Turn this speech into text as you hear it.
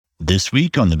This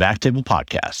week on the Backtable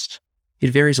Podcast. It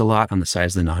varies a lot on the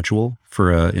size of the nodule.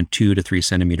 For a 2 to 3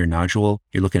 centimeter nodule,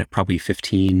 you're looking at probably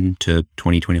 15 to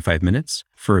 20, 25 minutes.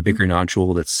 For a bigger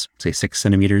nodule that's, say, 6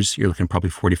 centimeters, you're looking probably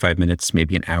 45 minutes,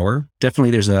 maybe an hour. Definitely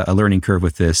there's a learning curve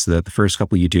with this. The first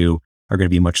couple you do are going to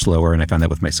be much slower, and I found that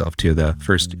with myself too. The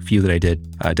first few that I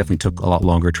did definitely took a lot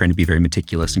longer, trying to be very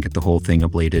meticulous and get the whole thing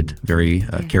ablated very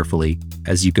carefully.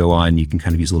 As you go on, you can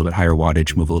kind of use a little bit higher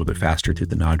wattage, move a little bit faster through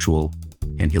the nodule,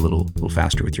 and get a little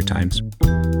faster with your times.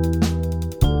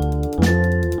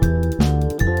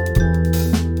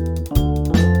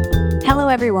 Hello,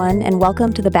 everyone, and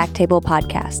welcome to the Backtable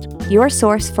Podcast, your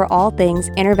source for all things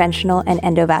interventional and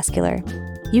endovascular.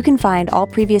 You can find all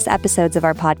previous episodes of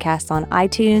our podcast on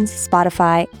iTunes,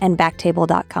 Spotify, and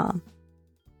backtable.com.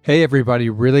 Hey, everybody.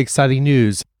 Really exciting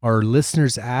news. Our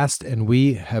listeners asked and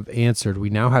we have answered. We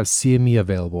now have CME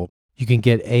available. You can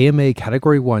get AMA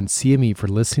Category 1 CME for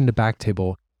listening to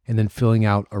Backtable and then filling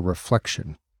out a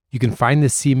reflection. You can find the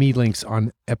CME links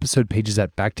on episode pages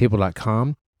at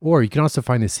backtable.com, or you can also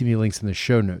find the CME links in the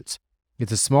show notes.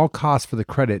 It's a small cost for the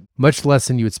credit, much less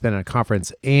than you would spend at a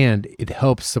conference, and it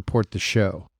helps support the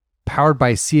show. Powered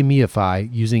by CMEify,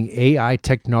 using AI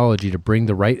technology to bring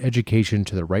the right education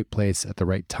to the right place at the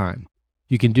right time.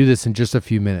 You can do this in just a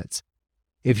few minutes.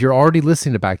 If you're already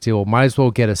listening to Backtable, might as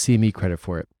well get a CME credit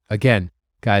for it. Again,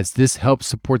 guys, this helps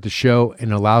support the show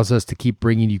and allows us to keep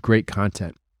bringing you great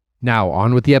content. Now,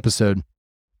 on with the episode.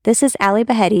 This is Ali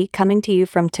Behetti coming to you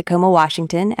from Tacoma,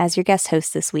 Washington as your guest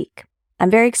host this week.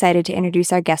 I'm very excited to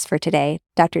introduce our guest for today,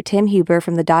 Dr. Tim Huber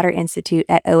from the Daughter Institute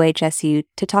at OHSU,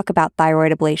 to talk about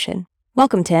thyroid ablation.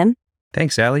 Welcome, Tim.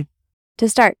 Thanks, Ali. To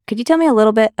start, could you tell me a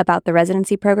little bit about the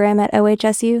residency program at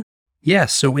OHSU?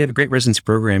 Yes, so we have a great residency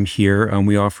program here.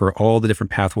 We offer all the different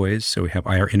pathways. So we have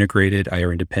IR integrated,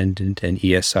 IR independent, and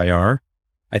ESIR.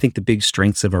 I think the big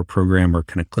strengths of our program are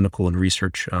kind of clinical and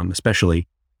research, especially.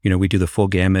 We do the full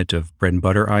gamut of bread and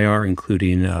butter IR,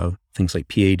 including things like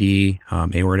PAD,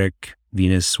 aortic,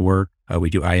 venous work.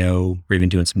 We do IO. We're even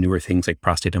doing some newer things like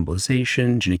prostate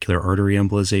embolization, genicular artery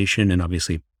embolization, and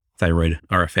obviously thyroid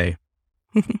RFA.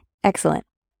 Excellent.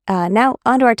 Now,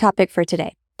 on to our topic for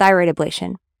today, thyroid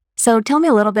ablation. So tell me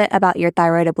a little bit about your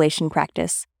thyroid ablation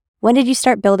practice. When did you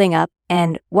start building up,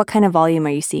 and what kind of volume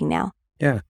are you seeing now?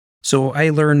 Yeah. So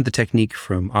I learned the technique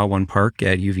from Awan Park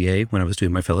at UVA when I was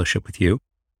doing my fellowship with you,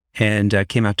 and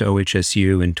came out to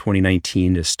OHSU in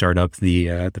 2019 to start up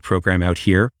the program out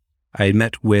here. I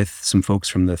met with some folks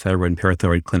from the thyroid and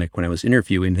parathyroid clinic when I was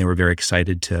interviewing. They were very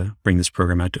excited to bring this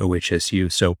program out to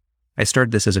OHSU. So I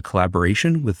started this as a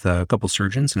collaboration with a couple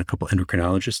surgeons and a couple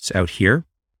endocrinologists out here.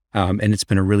 And it's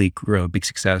been a really big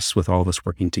success with all of us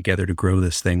working together to grow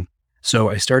this thing. So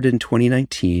I started in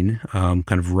 2019, kind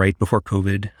of right before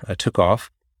COVID took off,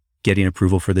 getting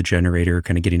approval for the generator,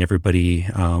 kind of getting everybody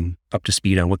up to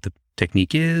speed on what the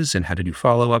technique is and how to do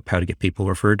follow-up, how to get people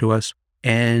referred to us.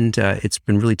 And it's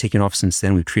been really taking off since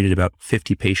then. We've treated about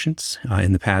 50 patients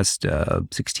in the past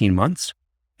 16 months,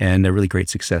 and a really great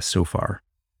success so far.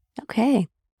 Okay.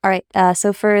 All right.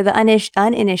 So for the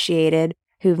uninitiated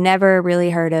who've never really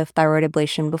heard of thyroid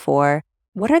ablation before,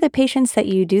 what are the patients that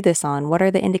you do this on? What are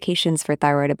the indications for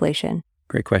thyroid ablation?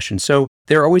 Great question. So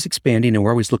they're always expanding and we're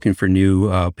always looking for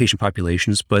new patient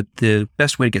populations, but the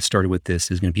best way to get started with this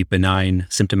is going to be benign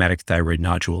symptomatic thyroid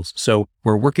nodules. So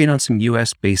we're working on some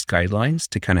US-based guidelines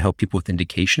to kind of help people with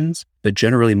indications, but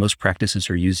generally most practices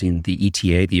are using the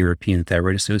ETA, the European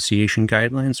Thyroid Association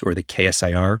guidelines, or the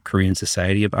KSIR, Korean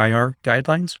Society of IR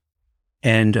guidelines.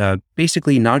 And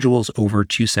basically nodules over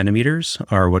 2 centimeters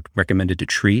are what recommended to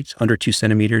treat. Under 2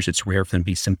 centimeters, it's rare for them to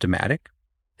be symptomatic.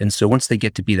 And so once they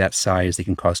get to be that size, they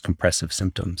can cause compressive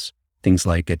symptoms, things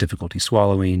like difficulty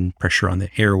swallowing, pressure on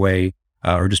the airway,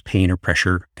 or just pain or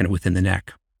pressure kind of within the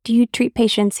neck. Do you treat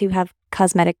patients who have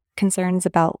cosmetic concerns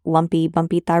about lumpy,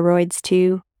 bumpy thyroids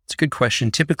too? It's a good question.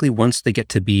 Typically, once they get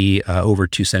to be over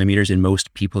 2 centimeters, in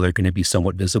most people, they're going to be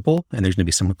somewhat visible, and there's going to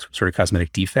be some sort of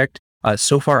cosmetic defect.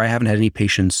 So far, I haven't had any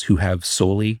patients who have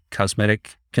solely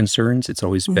cosmetic concerns. It's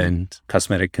always been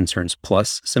cosmetic concerns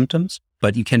plus symptoms,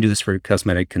 but you can do this for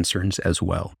cosmetic concerns as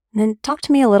well. Then talk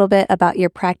to me a little bit about your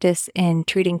practice in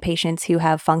treating patients who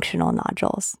have functional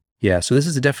nodules. Yeah, so this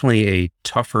is definitely a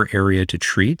tougher area to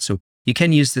treat. So you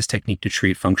can use this technique to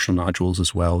treat functional nodules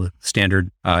as well. The standard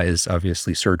is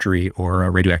obviously surgery or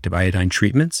radioactive iodine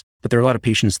treatments, but there are a lot of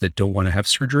patients that don't want to have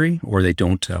surgery, or they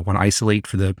don't want to isolate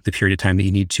for the period of time that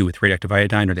you need to with radioactive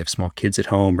iodine, or they have small kids at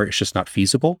home, or it's just not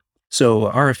feasible. So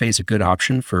RFA is a good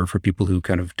option for people who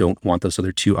kind of don't want those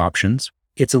other two options.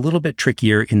 It's a little bit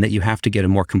trickier in that you have to get a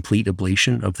more complete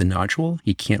ablation of the nodule.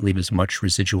 You can't leave as much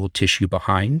residual tissue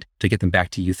behind to get them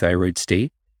back to euthyroid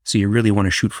state. So you really want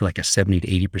to shoot for like a 70 to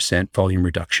 80% volume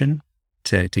reduction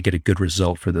to get a good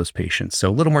result for those patients. So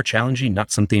a little more challenging,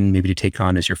 not something maybe to take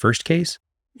on as your first case,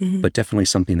 but definitely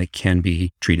something that can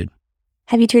be treated.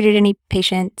 Have you treated any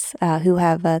patients who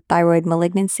have a thyroid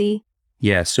malignancy?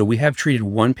 Yeah, so we have treated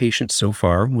one patient so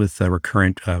far with a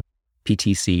recurrent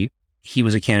PTC. He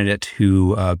was a candidate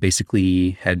who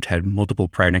basically had multiple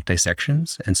prior neck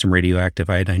dissections and some radioactive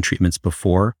iodine treatments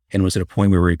before, and was at a point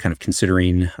where we were kind of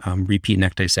considering repeat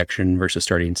neck dissection versus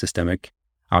starting systemic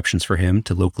options for him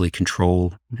to locally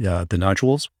control the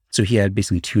nodules. So he had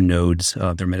basically two nodes.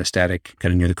 They're metastatic,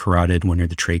 kind of near the carotid, one near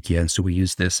the trachea. And so we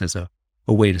use this as a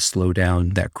way to slow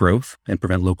down that growth and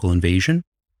prevent local invasion.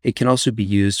 It can also be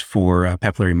used for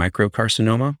papillary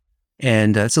microcarcinoma.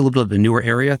 And it's a little bit of a newer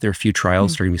area. There are a few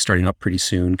trials that are going to be starting up pretty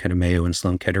soon, kind of Mayo and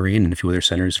Sloan Kettering, and a few other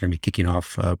centers are going to be kicking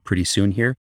off pretty soon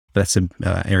here. But that's an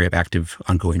area of active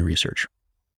ongoing research.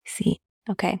 I see.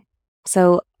 Okay.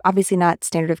 So obviously not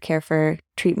standard of care for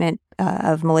treatment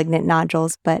of malignant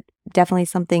nodules, but definitely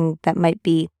something that might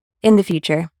be in the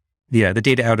future. Yeah, the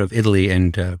data out of Italy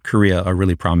and Korea are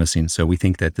really promising. So we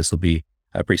think that this will be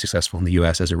pretty successful in the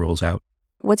U.S. as it rolls out.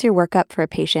 What's your workup for a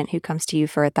patient who comes to you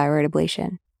for a thyroid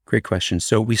ablation? Great question.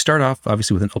 So we start off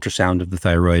obviously with an ultrasound of the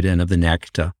thyroid and of the neck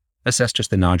to assess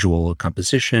just the nodule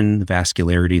composition, the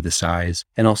vascularity, the size,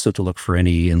 and also to look for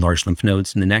any enlarged lymph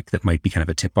nodes in the neck that might be kind of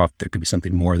a tip-off. There could be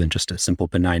something more than just a simple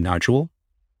benign nodule.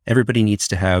 Everybody needs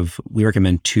to have, we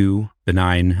recommend 2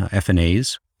 benign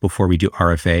FNAs before we do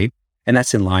RFA, and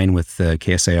that's in line with the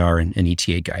KSIR and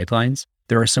ETA guidelines.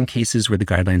 There are some cases where the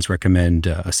guidelines recommend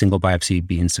a single biopsy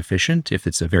being sufficient if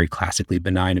it's a very classically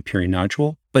benign appearing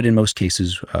nodule. But in most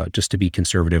cases, just to be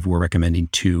conservative, we're recommending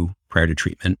 2 prior to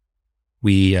treatment.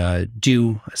 We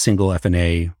do a single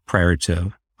FNA prior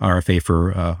to RFA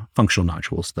for functional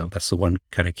nodules, though. That's the one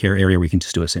kind of care area where you can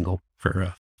just do a single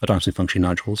for autonomously functioning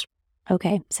nodules.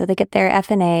 Okay. So they get their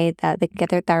FNA, they get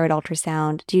their thyroid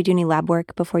ultrasound. Do you do any lab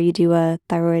work before you do a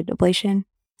thyroid ablation?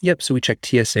 Yep. So we check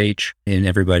TSH in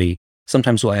everybody.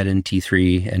 Sometimes we'll add in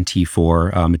T3 and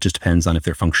T4. It just depends on if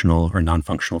they're functional or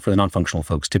non-functional. For the non-functional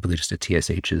folks, typically just a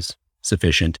TSH is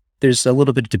sufficient. There's a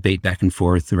little bit of debate back and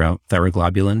forth about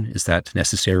thyroglobulin. Is that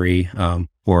necessary?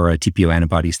 Or TPO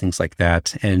antibodies, things like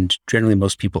that. And generally,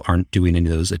 most people aren't doing any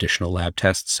of those additional lab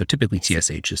tests. So typically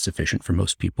TSH is sufficient for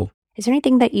most people. Is there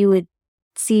anything that you would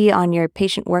see on your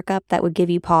patient workup that would give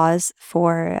you pause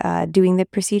for doing the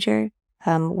procedure?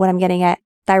 What I'm getting at,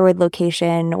 thyroid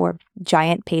location or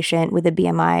giant patient with a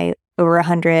BMI over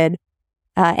 100,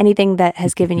 anything that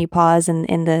has given you pause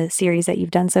in the series that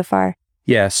you've done so far?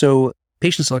 Yeah, so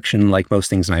patient selection, like most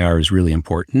things in IR, is really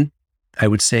important. I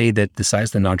would say that the size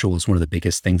of the nodule is one of the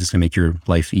biggest things that's going to make your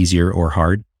life easier or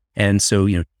hard. And so,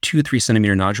 2 to 3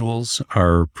 centimeter nodules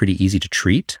are pretty easy to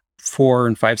treat. 4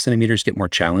 and 5 centimeters get more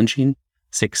challenging.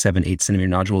 6, 7, 8 centimeter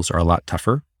nodules are a lot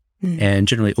tougher. And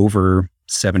generally over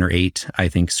 7 or 8, I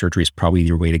think surgery is probably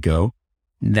your way to go.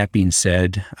 That being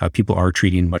said, people are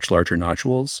treating much larger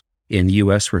nodules. In the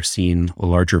US, we're seeing a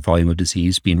larger volume of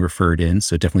disease being referred in,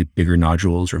 so definitely bigger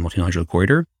nodules or multinodular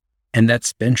goiter. And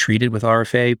that's been treated with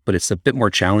RFA, but it's a bit more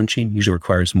challenging, usually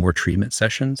requires more treatment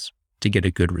sessions to get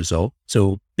a good result.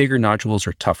 So bigger nodules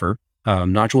are tougher.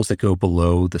 Nodules that go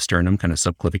below the sternum, kind of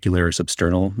subclavicular or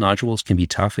substernal nodules, can be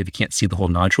tough. If you can't see the whole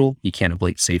nodule, you can't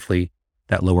ablate safely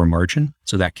that lower margin.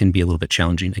 So that can be a little bit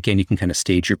challenging. Again, you can kind of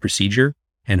stage your procedure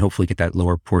and hopefully get that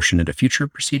lower portion at a future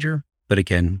procedure. But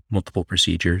again, multiple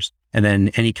procedures. And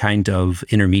then any kind of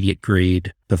intermediate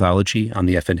grade pathology on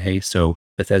the FNA. So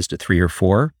Bethesda 3 or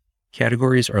 4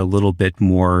 categories are a little bit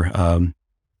more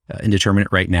indeterminate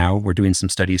right now. We're doing some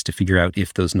studies to figure out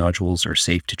if those nodules are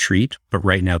safe to treat. But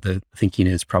right now, the thinking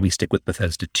is probably stick with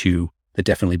Bethesda 2, the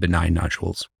definitely benign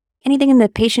nodules. Anything in the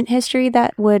patient history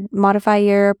that would modify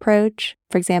your approach?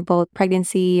 For example,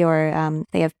 pregnancy or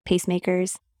they have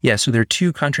pacemakers? Yeah, so there are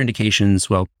 2 contraindications.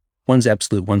 Well, one's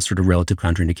absolute, one's sort of relative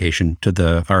contraindication to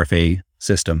the RFA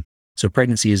system. So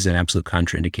pregnancy is an absolute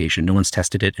contraindication. No one's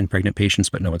tested it in pregnant patients,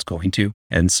 but no one's going to.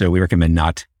 And so we recommend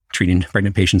not treating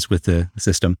pregnant patients with the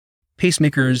system.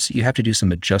 Pacemakers, you have to do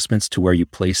some adjustments to where you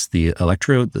place the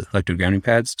electrode grounding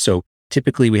pads. So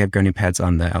typically we have grounding pads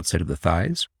on the outside of the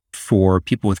thighs. For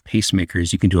people with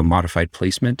pacemakers, you can do a modified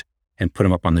placement and put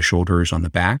them up on the shoulders, on the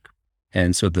back.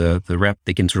 And so the rep,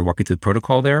 they can sort of walk you through the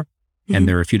protocol there. Mm-hmm. And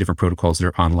there are a few different protocols that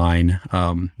are online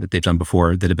that they've done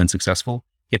before that have been successful.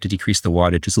 You have to decrease the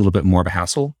wattage. It's a little bit more of a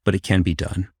hassle, but it can be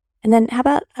done. And then how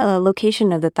about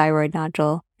location of the thyroid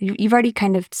nodule? You've already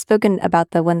kind of spoken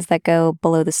about the ones that go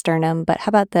below the sternum, but how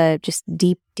about the just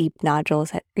deep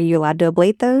nodules? Are you allowed to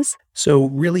ablate those? So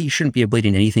really, you shouldn't be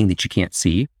ablating anything that you can't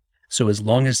see. So as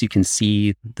long as you can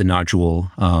see the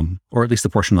nodule, or at least the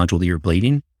portion of the nodule that you're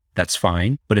ablating, that's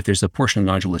fine. But if there's a portion of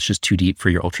the nodule that's just too deep for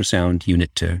your ultrasound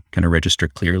unit to kind of register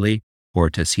clearly or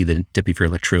to see the tip of your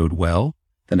electrode well,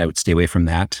 then I would stay away from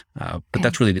that. But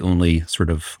that's really the only sort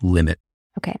of limit.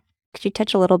 Okay. Could you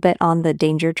touch a little bit on the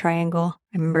danger triangle?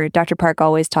 I remember Dr. Park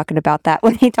always talking about that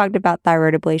when he talked about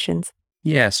thyroid ablations.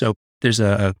 Yeah. So there's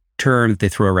a term that they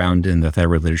throw around in the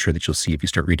thyroid literature that you'll see if you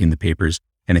start reading the papers,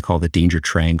 and they call it the danger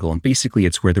triangle. And basically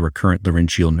it's where the recurrent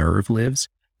laryngeal nerve lives.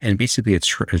 And basically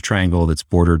it's a triangle that's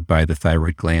bordered by the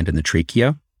thyroid gland and the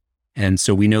trachea. And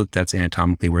so we know that that's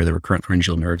anatomically where the recurrent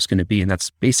laryngeal nerve is going to be. And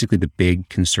that's basically the big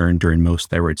concern during most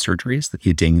thyroid surgeries, that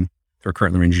you ding the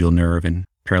recurrent laryngeal nerve and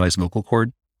paralyze the vocal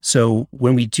cord. So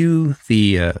when we do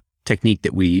the technique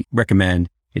that we recommend,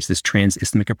 it's this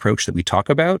transisthmic approach that we talk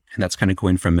about. And that's kind of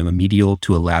going from a medial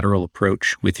to a lateral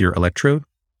approach with your electrode.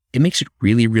 It makes it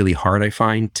really, really hard, I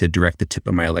find, to direct the tip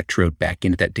of my electrode back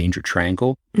into that danger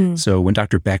triangle. So when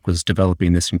Dr. Beck was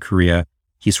developing this in Korea,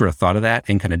 he sort of thought of that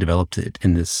and kind of developed it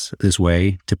in this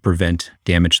way to prevent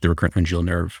damage to the recurrent laryngeal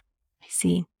nerve. I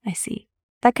see.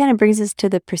 That kind of brings us to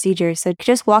the procedure. So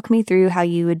just walk me through how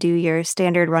you would do your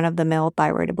standard run-of-the-mill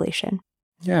thyroid ablation.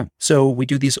 Yeah. So we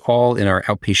do these all in our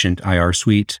outpatient IR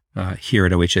suite here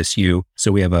at OHSU.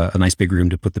 So we have a nice big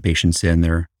room to put the patients in.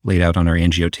 They're laid out on our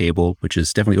angio table, which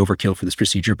is definitely overkill for this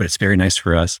procedure, but it's very nice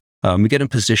for us. We get them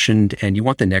positioned, and you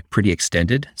want the neck pretty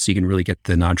extended so you can really get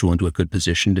the nodule into a good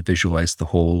position to visualize the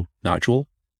whole nodule.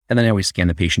 And then I always scan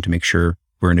the patient to make sure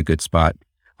we're in a good spot.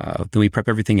 Then we prep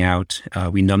everything out.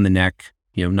 We numb the neck,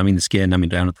 numbing the skin, numbing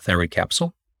down at the thyroid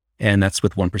capsule. And that's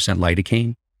with 1%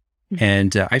 lidocaine.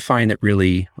 And I find that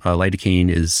really lidocaine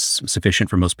is sufficient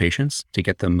for most patients to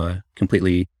get them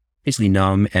completely, basically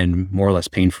numb and more or less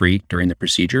pain-free during the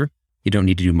procedure. You don't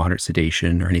need to do moderate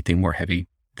sedation or anything more heavy.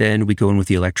 Then we go in with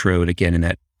the electrode again in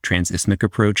that transisthmic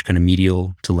approach, kind of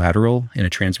medial to lateral in a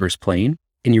transverse plane.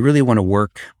 And you really want to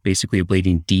work basically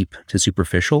ablating deep to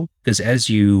superficial, because as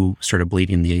you start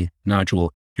ablating the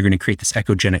nodule, you're going to create this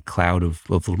echogenic cloud of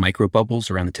little micro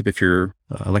bubbles around the tip of your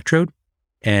electrode.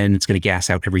 And it's going to gas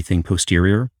out everything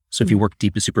posterior. So if you work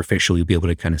deep to superficial, you'll be able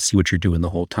to kind of see what you're doing the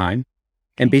whole time.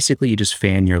 And basically you just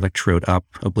fan your electrode up,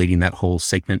 ablating that whole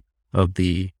segment of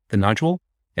the nodule,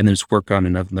 and then just work on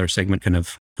another segment, kind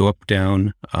of go up,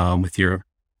 down with your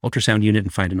ultrasound unit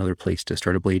and find another place to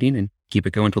start ablating and keep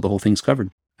it going until the whole thing's covered.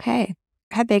 Okay.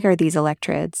 How big are these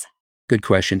electrodes? Good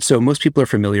question. So most people are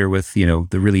familiar with, the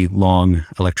really long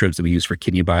electrodes that we use for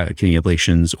kidney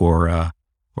ablations or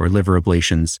liver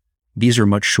ablations. These are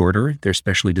much shorter. They're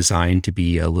specially designed to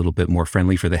be a little bit more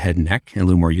friendly for the head and neck and a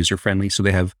little more user-friendly. So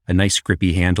they have a nice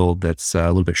grippy handle that's a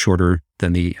little bit shorter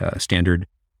than the standard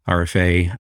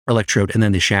RFA electrode. And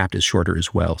then the shaft is shorter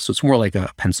as well. So it's more like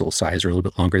a pencil size or a little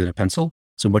bit longer than a pencil.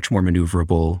 So much more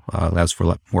maneuverable, allows for a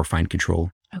lot more fine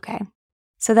control. Okay.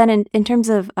 So then in terms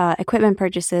of equipment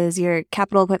purchases, your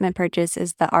capital equipment purchase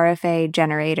is the RFA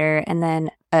generator and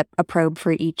then a probe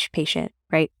for each patient,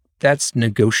 right? That's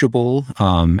negotiable,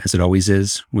 as it always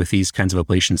is with these kinds of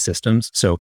ablation systems.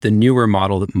 So the newer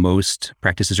model that most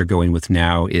practices are going with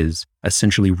now is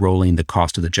essentially rolling the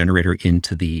cost of the generator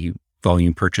into the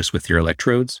volume purchase with your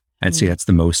electrodes. I'd say that's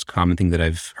the most common thing that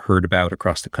I've heard about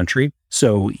across the country.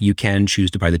 So you can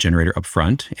choose to buy the generator up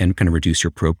front and kind of reduce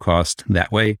your probe cost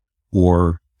that way,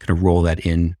 or kind of roll that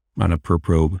in on a per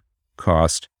probe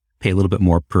cost, pay a little bit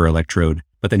more per electrode.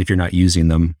 But then if you're not using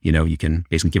them, you can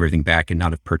basically give everything back and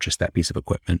not have purchased that piece of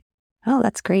equipment. Oh,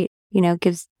 that's great.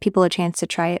 Gives people a chance to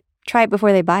try it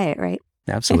before they buy it, right?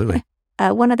 Absolutely.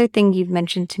 One other thing you've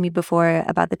mentioned to me before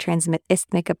about the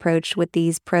transisthmic approach with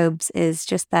these probes is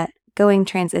just that going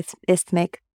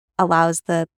transisthmic allows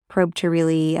the probe to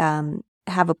really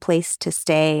have a place to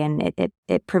stay, and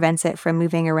it prevents it from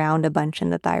moving around a bunch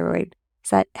in the thyroid.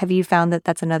 Have you found that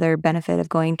that's another benefit of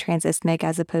going transisthmic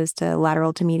as opposed to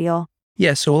lateral to medial?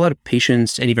 Yeah, so a lot of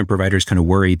patients and even providers kind of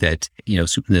worry that,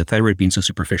 the thyroid being so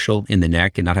superficial in the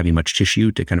neck and not having much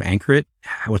tissue to kind of anchor it,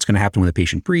 what's going to happen when the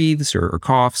patient breathes or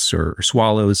coughs or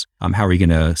swallows? How are you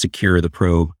going to secure the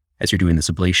probe as you're doing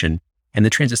this ablation? And the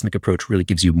transisthmic approach really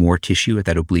gives you more tissue at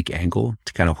that oblique angle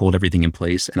to kind of hold everything in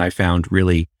place. And I found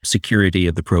really security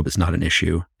of the probe is not an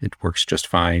issue. It works just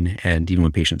fine. And even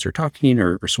when patients are talking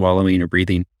or swallowing or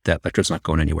breathing, that electrode's not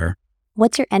going anywhere.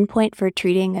 What's your endpoint for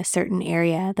treating a certain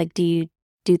area? Like, do you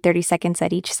do 30 seconds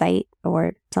at each site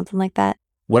or something like that?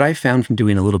 What I found from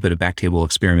doing a little bit of back table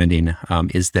experimenting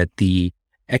is that the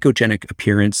echogenic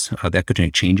appearance, the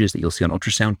echogenic changes that you'll see on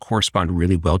ultrasound correspond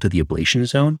really well to the ablation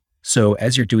zone. So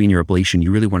as you're doing your ablation,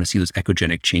 you really want to see those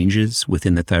echogenic changes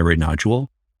within the thyroid nodule,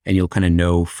 and you'll kind of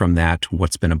know from that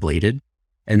what's been ablated.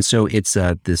 And so it's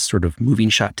this sort of moving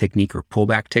shot technique or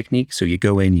pullback technique. So you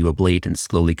go in, you ablate and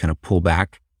slowly kind of pull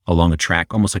back along a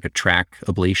track, almost like a track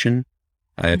ablation,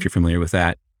 if you're familiar with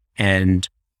that. And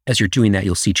as you're doing that,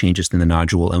 you'll see changes in the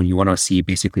nodule. And you want to see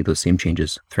basically those same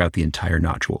changes throughout the entire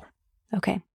nodule.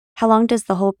 Okay. How long does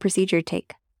the whole procedure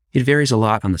take? It varies a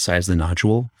lot on the size of the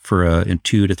nodule. For a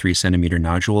 2 to 3 centimeter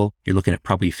nodule, you're looking at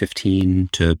probably 15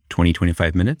 to 20,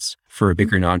 25 minutes. For a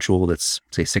bigger nodule that's,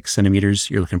 say, 6 centimeters,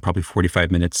 you're looking probably 45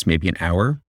 minutes, maybe an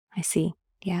hour. I see.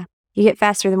 Yeah. You get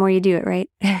faster the more you do it, right?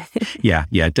 Yeah.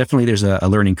 Definitely there's a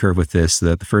learning curve with this.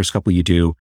 The first couple you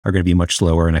do are going to be much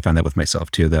slower. And I found that with myself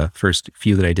too. The first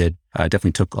few that I did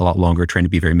definitely took a lot longer, trying to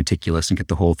be very meticulous and get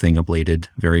the whole thing ablated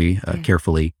very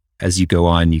carefully. As you go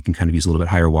on, you can kind of use a little bit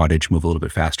higher wattage, move a little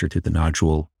bit faster through the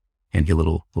nodule, and get a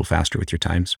little faster with your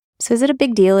times. So is it a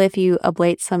big deal if you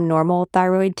ablate some normal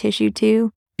thyroid tissue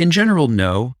too? In general,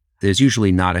 no. There's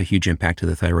usually not a huge impact to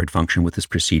the thyroid function with this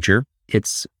procedure.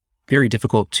 It's very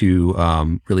difficult to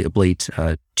really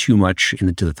ablate too much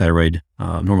into the thyroid,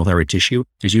 normal thyroid tissue.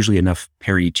 There's usually enough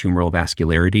peritumoral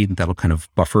vascularity that'll kind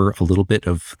of buffer a little bit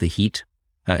of the heat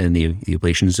in the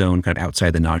ablation zone, kind of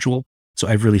outside the nodule. So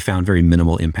I've really found very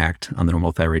minimal impact on the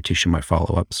normal thyroid tissue in my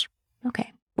follow-ups.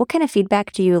 Okay. What kind of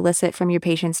feedback do you elicit from your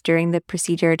patients during the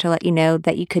procedure to let you know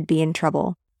that you could be in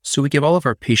trouble? So we give all of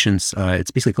our patients,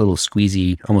 it's basically a little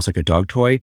squeezy, almost like a dog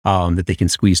toy, that they can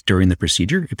squeeze during the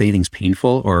procedure if anything's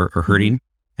painful or hurting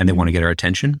and they want to get our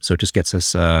attention. So it just gets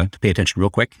us to pay attention real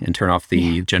quick and turn off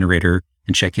the generator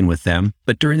and check in with them.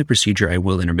 But during the procedure, I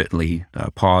will intermittently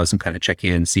pause and kind of check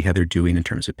in, see how they're doing in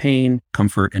terms of pain,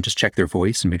 comfort, and just check their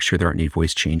voice and make sure there aren't any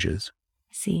voice changes.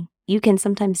 See, you can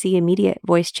sometimes see immediate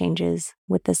voice changes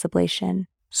with this ablation.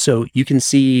 So you can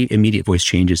see immediate voice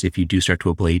changes if you do start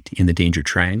to ablate in the danger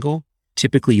triangle.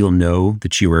 Typically, you'll know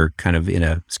that you are kind of in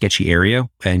a sketchy area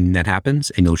and that happens,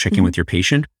 and you'll check in with your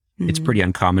patient. It's pretty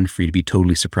uncommon for you to be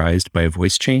totally surprised by a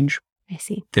voice change. I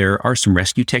see. There are some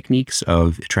rescue techniques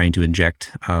of trying to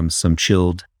inject some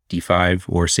chilled D5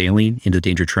 or saline into the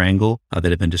danger triangle that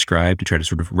have been described to try to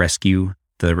sort of rescue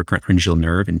the recurrent laryngeal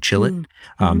nerve and chill it.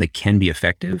 They can be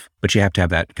effective, but you have to have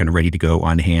that kind of ready to go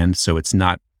on hand. So it's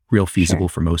not real feasible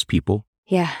for most people.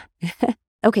 Yeah.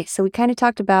 Okay. So we kind of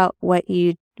talked about what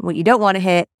you don't want to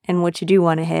hit and what you do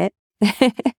want to hit.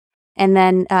 And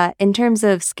then in terms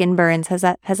of skin burns, has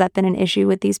that been an issue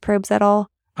with these probes at all?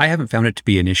 I haven't found it to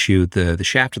be an issue. The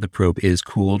shaft of the probe is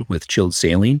cooled with chilled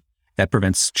saline. That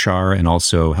prevents char and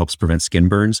also helps prevent skin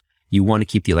burns. You want to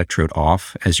keep the electrode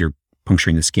off as you're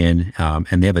puncturing the skin.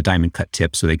 And they have a diamond cut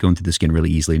tip, so they go into the skin really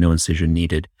easily, no incision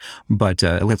needed. But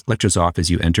electrode's off as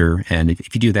you enter. And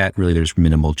if you do that, really there's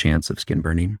minimal chance of skin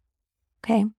burning.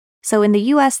 Okay. So in the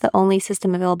US, the only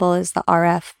system available is the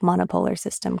RF monopolar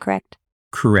system, correct?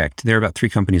 Correct. There are about 3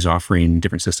 companies offering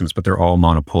different systems, but they're all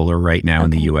monopolar right now in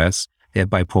the US. They have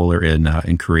bipolar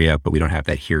in Korea, but we don't have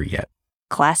that here yet.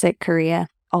 Classic Korea,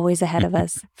 always ahead of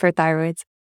us for thyroids.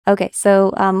 Okay,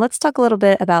 so let's talk a little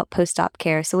bit about post-op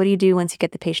care. So what do you do once you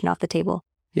get the patient off the table?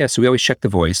 Yeah, so we always check the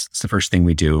voice. It's the first thing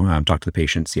we do, talk to the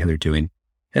patient, see how they're doing.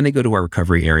 And they go to our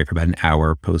recovery area for about an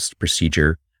hour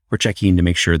post-procedure. We're checking to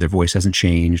make sure their voice hasn't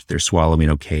changed, they're swallowing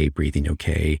okay, breathing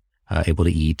okay, able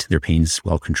to eat, their pain's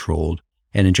well controlled.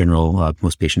 And in general,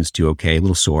 most patients do okay, a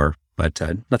little sore, but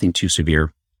nothing too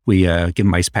severe. We give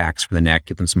them ice packs for the neck,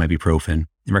 give them some ibuprofen,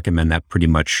 and recommend that pretty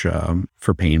much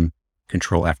for pain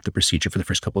control after the procedure for the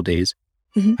first couple of days.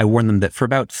 I warn them that for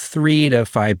about 3 to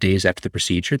 5 days after the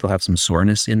procedure, they'll have some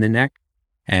soreness in the neck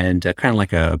and kind of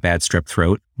like a bad strep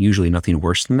throat, usually nothing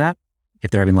worse than that.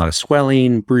 If they're having a lot of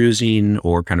swelling, bruising,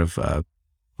 or kind of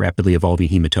rapidly evolving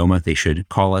hematoma, they should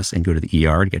call us and go to the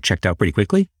ER to get checked out pretty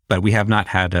quickly. But we have not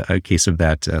had a case of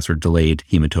that sort of delayed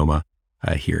hematoma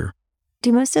here.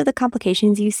 Do most of the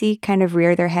complications you see kind of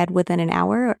rear their head within an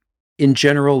hour? In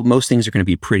general, most things are going to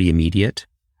be pretty immediate.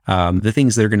 The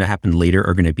things that are going to happen later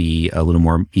are going to be a little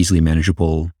more easily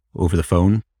manageable over the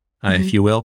phone, if you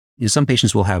will. Some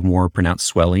patients will have more pronounced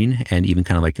swelling and even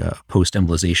kind of like a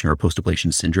post-embolization or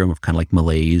post-ablation syndrome of kind of like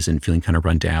malaise and feeling kind of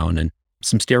run down. And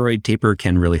some steroid taper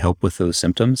can really help with those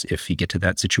symptoms if you get to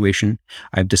that situation.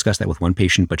 I've discussed that with one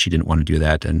patient, but she didn't want to do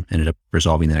that and ended up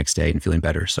resolving the next day and feeling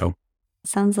better. So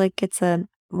sounds like it's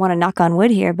want to knock on wood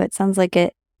here, but sounds like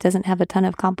it doesn't have a ton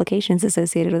of complications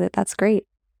associated with it. That's great.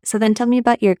 So then tell me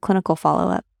about your clinical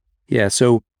follow-up. Yeah,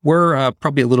 so we're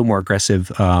probably a little more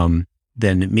aggressive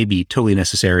than maybe totally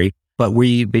necessary, but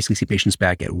we basically see patients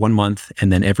back at 1 month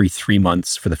and then every 3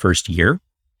 months for the first year.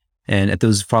 And at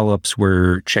those follow-ups,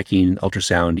 we're checking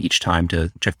ultrasound each time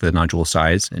to check the nodule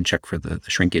size and check for the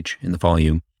shrinkage in the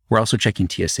volume. We're also checking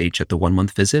TSH at the 1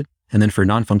 month visit. And then for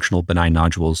non-functional benign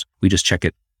nodules, we just check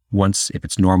it Once, if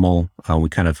it's normal, we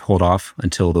kind of hold off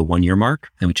until the 1 year mark,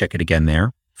 and we check it again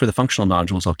there. For the functional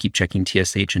nodules, I'll keep checking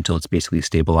TSH until it's basically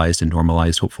stabilized and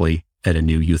normalized, hopefully at a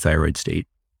new euthyroid state.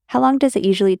 How long does it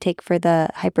usually take for the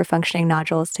hyperfunctioning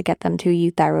nodules to get them to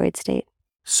a euthyroid state?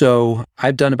 So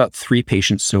I've done about 3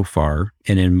 patients so far.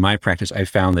 And in my practice, I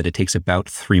found that it takes about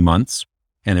 3 months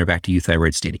and they're back to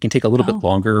euthyroid state. It can take a little bit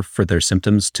longer for their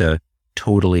symptoms to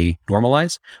totally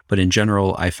normalize. But in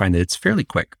general, I find that it's fairly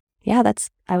quick. Yeah,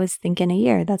 I was thinking a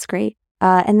year. That's great.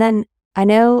 And then I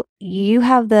know you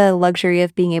have the luxury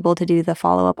of being able to do the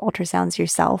follow-up ultrasounds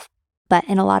yourself. But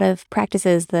in a lot of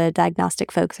practices, the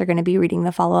diagnostic folks are going to be reading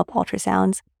the follow-up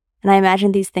ultrasounds. And I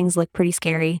imagine these things look pretty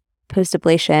scary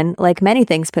post-ablation, like many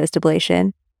things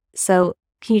post-ablation. So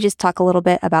can you just talk a little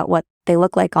bit about what they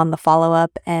look like on the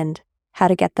follow-up and how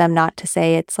to get them not to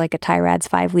say it's like a TIRADS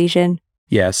 5 lesion?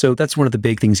 Yeah, so that's one of the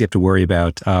big things you have to worry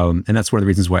about. And that's one of the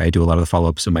reasons why I do a lot of the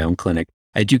follow-ups in my own clinic.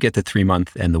 I do get the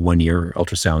 3-month and the 1 year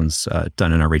ultrasounds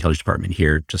done in our radiology department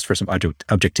here, just for some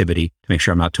objectivity to make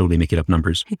sure I'm not totally making up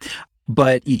numbers.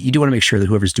 But you do want to make sure that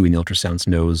whoever's doing the ultrasounds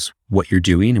knows what you're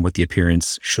doing and what the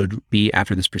appearance should be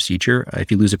after this procedure.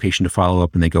 If you lose a patient to follow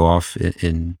up and they go off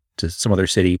into some other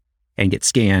city and get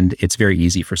scanned, it's very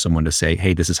easy for someone to say,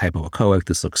 hey, this is hypoechoic,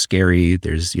 this looks scary,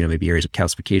 there's maybe areas of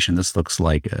calcification, this looks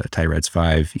like TIRADS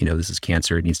 5, this is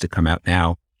cancer, it needs to come out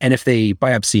now. And if they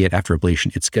biopsy it after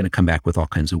ablation, it's going to come back with all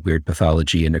kinds of weird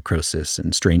pathology and necrosis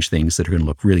and strange things that are going to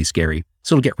look really scary.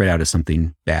 So it'll get read out as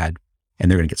something bad and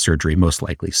they're going to get surgery most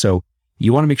likely. So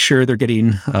you want to make sure they're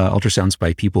getting ultrasounds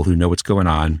by people who know what's going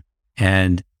on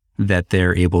and that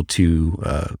they're able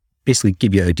to basically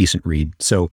give you a decent read.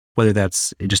 So whether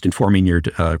that's just informing your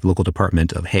local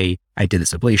department of, hey, I did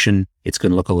this ablation, it's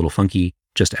going to look a little funky,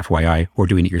 just FYI, or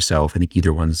doing it yourself. I think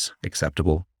either one's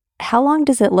acceptable. How long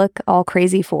does it look all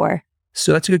crazy for?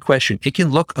 So that's a good question. It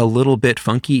can look a little bit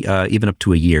funky, even up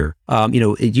to a year.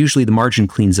 Usually the margin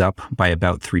cleans up by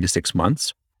about 3 to 6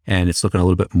 months. And it's looking a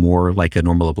little bit more like a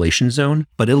normal ablation zone,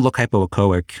 but it'll look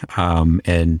hypoechoic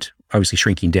and obviously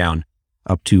shrinking down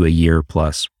up to a year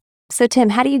plus. So Tim,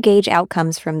 how do you gauge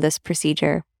outcomes from this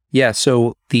procedure? Yeah,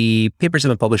 so the papers that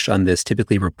have been published on this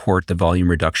typically report the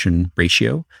volume reduction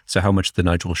ratio, so how much the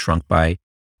nodule shrunk by.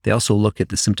 They also look at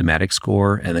the symptomatic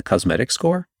score and the cosmetic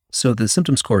score. So the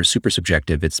symptom score is super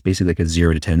subjective. It's basically like a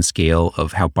 0 to 10 scale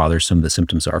of how bothersome the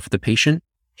symptoms are for the patient.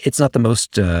 It's not the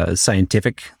most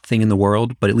scientific thing in the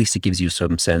world, but at least it gives you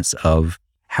some sense of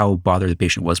how bothered the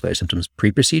patient was by their symptoms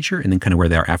pre-procedure and then kind of where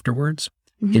they are afterwards.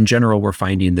 Mm-hmm. In general, we're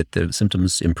finding that the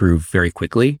symptoms improve very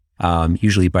quickly.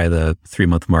 Usually by the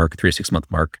 3-month mark, 3 to 6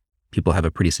 month mark, people have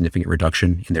a pretty significant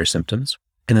reduction in their symptoms.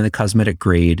 And then the cosmetic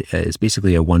grade is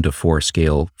basically a 1 to 4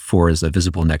 scale. 4 is a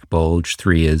visible neck bulge,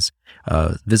 3 is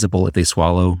visible if they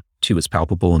swallow, 2 is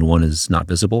palpable, and 1 is not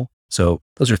visible. So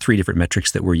those are 3 different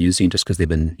metrics that we're using just because they've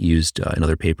been used in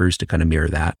other papers to kind of mirror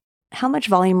that. How much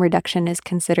volume reduction is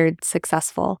considered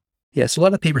successful? Yeah, so a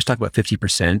lot of papers talk about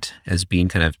 50% as being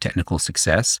kind of technical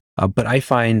success. But I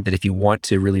find that if you want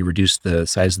to really reduce the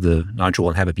size of the nodule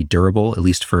and have it be durable, at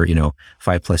least for,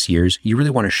 5+ years, you really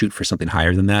want to shoot for something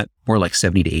higher than that, more like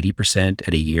 70 to 80%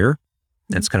 at a year.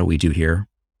 That's kind of what we do here.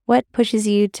 What pushes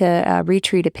you to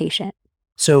retreat a patient?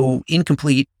 So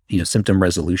incomplete, symptom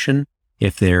resolution.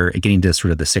 If they're getting to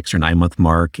sort of the 6 or 9 month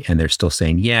mark and they're still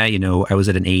saying, yeah, I was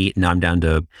at an 8, now I'm down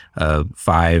to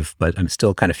 5, but I'm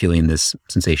still kind of feeling this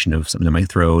sensation of something in my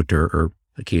throat or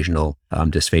occasional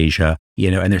dysphagia,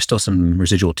 and there's still some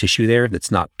residual tissue there that's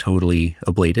not totally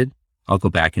ablated, I'll go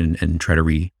back and try to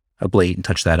re-ablate and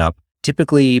touch that up.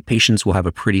 Typically, patients will have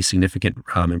a pretty significant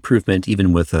improvement,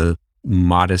 even with a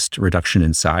modest reduction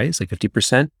in size, like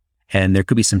 50%. And there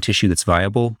could be some tissue that's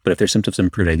viable, but if their symptoms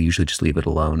improve, I usually just leave it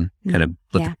alone, kind of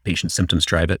let the patient's symptoms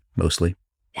drive it mostly.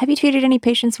 Have you treated any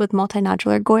patients with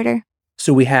multinodular goiter?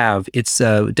 So we have. It's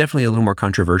definitely a little more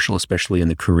controversial, especially in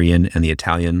the Korean and the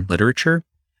Italian literature.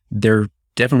 They're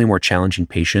definitely more challenging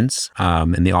patients,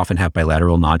 and they often have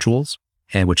bilateral nodules,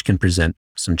 and which can present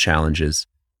some challenges.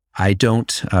 I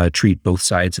don't treat both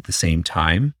sides at the same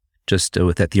time, just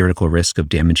with that theoretical risk of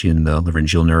damaging the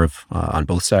laryngeal nerve on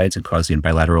both sides and causing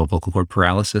bilateral vocal cord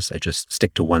paralysis. I just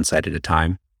stick to one side at a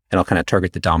time, and I'll kind of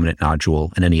target the dominant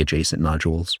nodule and any adjacent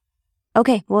nodules.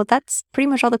 Okay, well, that's pretty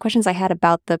much all the questions I had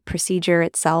about the procedure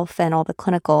itself and all the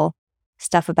clinical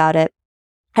stuff about it.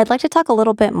 I'd like to talk a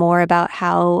little bit more about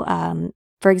how,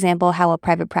 for example, how a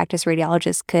private practice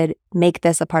radiologist could make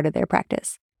this a part of their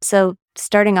practice. So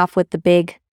starting off with the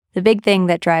big thing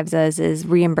that drives us is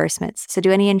reimbursements. So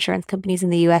do any insurance companies in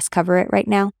the US cover it right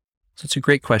now? So it's a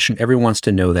great question. Everyone wants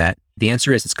to know that. The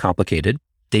answer is it's complicated.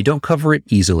 They don't cover it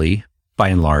easily, by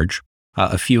and large.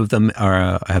 A few of them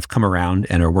have come around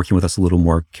and are working with us a little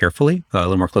more carefully, a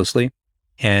little more closely,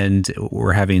 and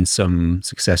we're having some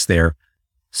success there.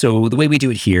 So the way we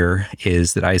do it here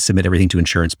is that I submit everything to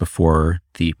insurance before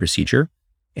the procedure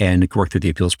and work through the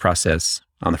appeals process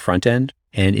on the front end.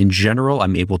 And in general,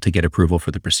 I'm able to get approval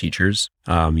for the procedures,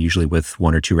 usually with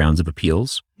 1 or 2 rounds of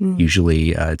appeals.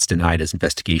 Usually it's denied as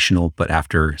investigational, but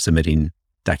after submitting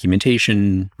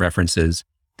documentation, references,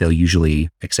 they'll usually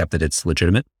accept that it's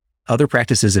legitimate. Other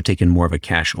practices have taken more of a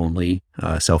cash-only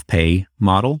self-pay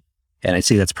model. And I'd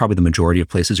say that's probably the majority of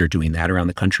places are doing that around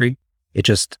the country. It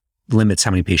just limits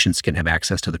how many patients can have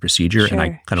access to the procedure. And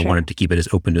I kind of wanted to keep it as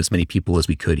open to as many people as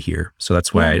we could here. So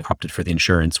that's why I opted for the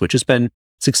insurance, which has been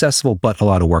successful, but a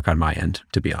lot of work on my end,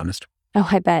 to be honest. Oh,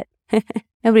 I bet.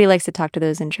 Nobody likes to talk to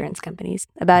those insurance companies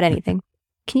about anything.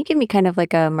 Can you give me kind of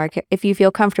like a market, if you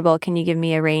feel comfortable, can you give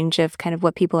me a range of kind of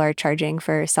what people are charging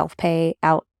for self-pay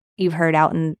you've heard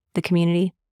out in the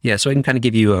community? Yeah, so I can kind of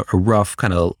give you a rough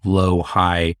kind of low,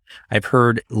 high. I've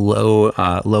heard low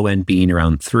end being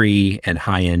around 3 and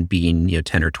high end being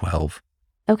 10 or 12.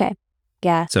 Okay,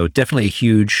 yeah. So definitely a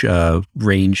huge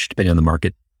range depending on the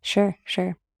market. Sure.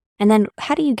 And then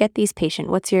how do you get these patients?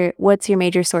 What's your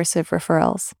major source of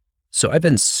referrals? So I've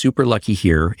been super lucky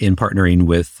here in partnering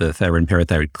with the Thyroid and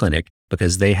Parathyroid Clinic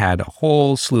because they had a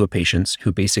whole slew of patients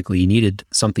who basically needed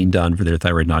something done for their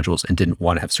thyroid nodules and didn't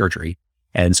want to have surgery.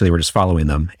 And so they were just following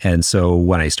them. And so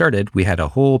when I started, we had a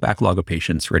whole backlog of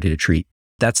patients ready to treat.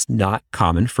 That's not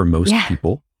common for most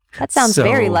people. That sounds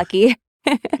very lucky.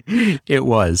 It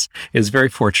was very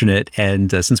fortunate.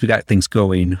 And since we got things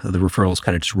going, the referrals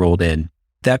kind of just rolled in.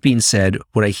 That being said,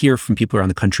 what I hear from people around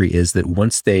the country is that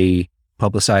once they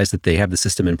publicize that they have the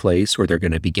system in place or they're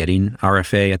going to be getting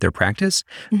RFA at their practice,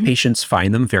 patients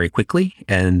find them very quickly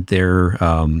and their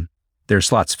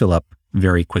slots fill up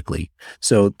very quickly.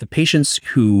 So the patients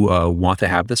who want to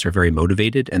have this are very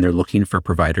motivated and they're looking for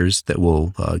providers that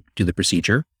will do the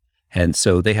procedure. And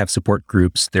so they have support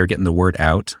groups. They're getting the word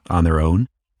out on their own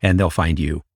and they'll find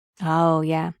you. Oh,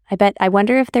 yeah. I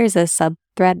wonder if there's a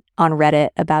subthread on Reddit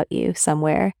about you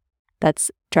somewhere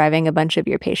that's driving a bunch of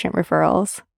your patient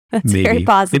referrals. That's very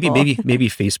possible. Maybe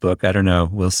Facebook. I don't know.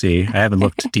 We'll see. I haven't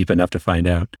looked deep enough to find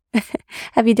out.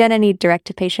 Have you done any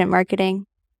direct-to-patient marketing?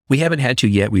 We haven't had to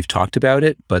yet. We've talked about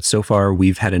it, but so far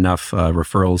we've had enough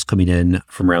referrals coming in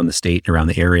from around the state and around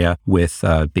the area with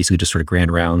basically just sort of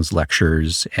grand rounds,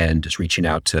 lectures, and just reaching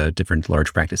out to different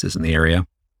large practices in the area.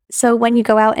 So when you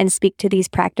go out and speak to these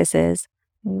practices,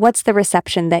 what's the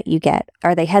reception that you get?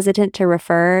 Are they hesitant to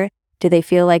refer? Do they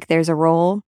feel like there's a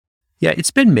role? Yeah,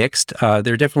 it's been mixed.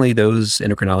 There are definitely those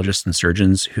endocrinologists and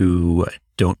surgeons who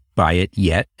don't buy it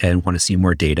yet and want to see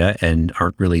more data and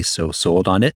aren't really so sold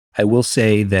on it. I will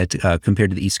say that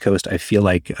compared to the East Coast, I feel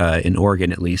like in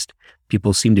Oregon, at least,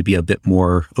 people seem to be a bit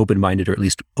more open-minded or at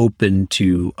least open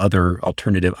to other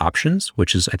alternative options,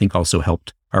 which has, I think, also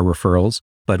helped our referrals.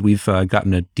 But we've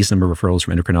gotten a decent number of referrals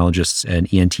from endocrinologists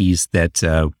and ENTs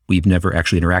that we've never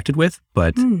actually interacted with,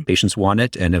 but patients want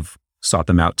it and have sought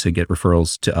them out to get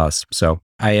referrals to us. So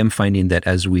I am finding that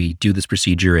as we do this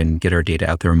procedure and get our data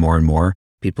out there more and more,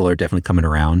 people are definitely coming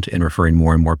around and referring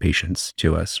more and more patients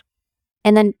to us.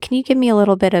 And then can you give me a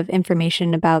little bit of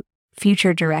information about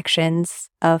future directions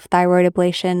of thyroid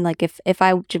ablation? Like if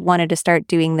I wanted to start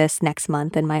doing this next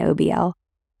month in my OBL,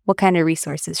 what kind of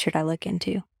resources should I look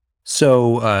into?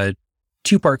 So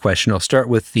two-part question. I'll start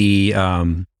with the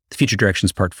future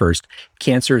directions part first.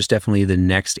 Cancer is definitely the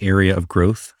next area of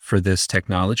growth for this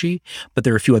technology, but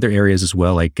there are a few other areas as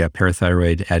well, like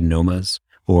parathyroid adenomas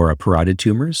or parotid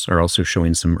tumors are also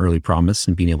showing some early promise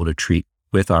in being able to treat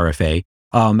with RFA.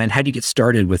 And how do you get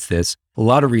started with this? A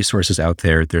lot of resources out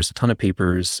there. There's a ton of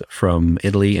papers from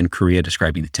Italy and Korea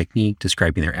describing the technique,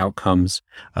 describing their outcomes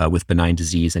with benign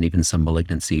disease and even some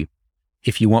malignancy.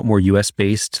 If you want more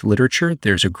US-based literature,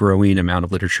 there's a growing amount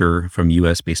of literature from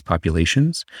US-based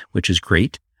populations, which is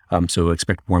great. So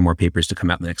expect more and more papers to come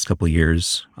out in the next couple of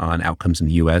years on outcomes in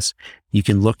the US. You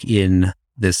can look in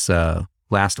this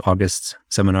last August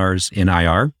seminars in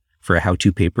IR for a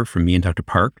how-to paper from me and Dr.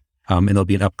 Park. And there'll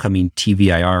be an upcoming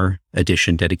TVIR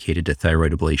edition dedicated to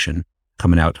thyroid ablation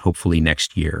coming out hopefully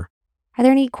next year. Are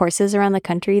there any courses around the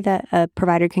country that a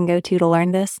provider can go to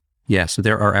learn this? Yeah, so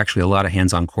there are actually a lot of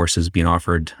hands-on courses being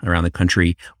offered around the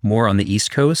country, more on the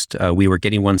East Coast. We were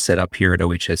getting one set up here at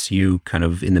OHSU kind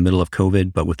of in the middle of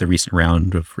COVID, but with the recent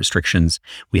round of restrictions,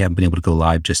 we haven't been able to go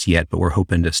live just yet, but we're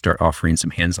hoping to start offering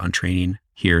some hands-on training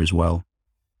here as well.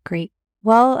 Great.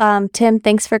 Well, Tim,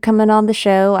 thanks for coming on the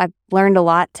show. I've learned a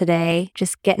lot today,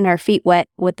 just getting our feet wet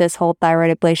with this whole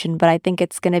thyroid ablation, but I think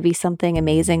it's going to be something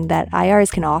amazing that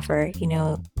IRs can offer,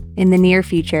 in the near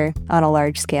future on a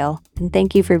large scale. And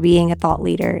thank you for being a thought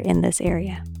leader in this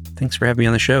area. Thanks for having me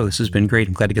on the show. This has been great.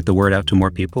 I'm glad to get the word out to more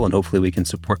people, and hopefully we can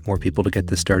support more people to get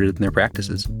this started in their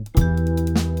practices.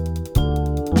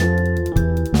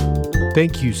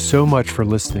 Thank you so much for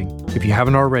listening. If you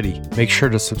haven't already, make sure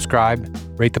to subscribe,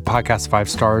 rate the podcast 5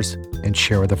 stars, and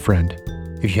share with a friend.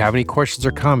 If you have any questions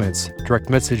or comments, direct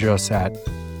message us at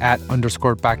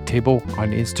 @_Backtable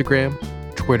on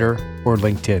Instagram, Twitter, or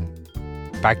LinkedIn.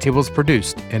 Backtable is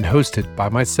produced and hosted by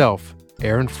myself,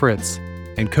 Aaron Fritz,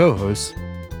 and co-hosts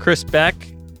Chris Beck,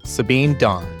 Sabine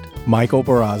Dond, Michael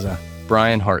Barraza,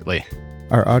 Brian Hartley.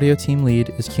 Our audio team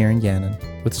lead is Kieran Gannon,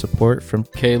 with support from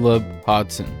Caleb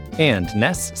Hodson, and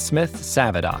Ness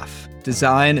Smith-Savadoff.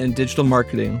 Design and Digital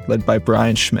Marketing led by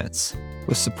Brian Schmitz,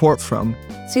 with support from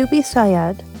Zubi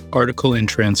Sayed, article and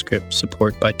transcript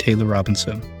support by Taylor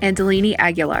Robinson, and Delaney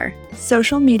Aguilar.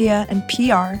 Social media and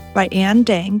PR by Ann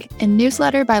Dang, and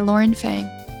newsletter by Lauren Fang.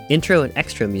 Intro and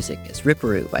extra music is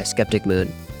Ripperoo by Skeptic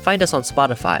Moon. Find us on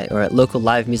Spotify or at local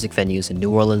live music venues in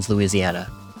New Orleans, Louisiana.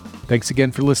 Thanks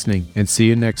again for listening, and see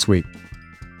you next week.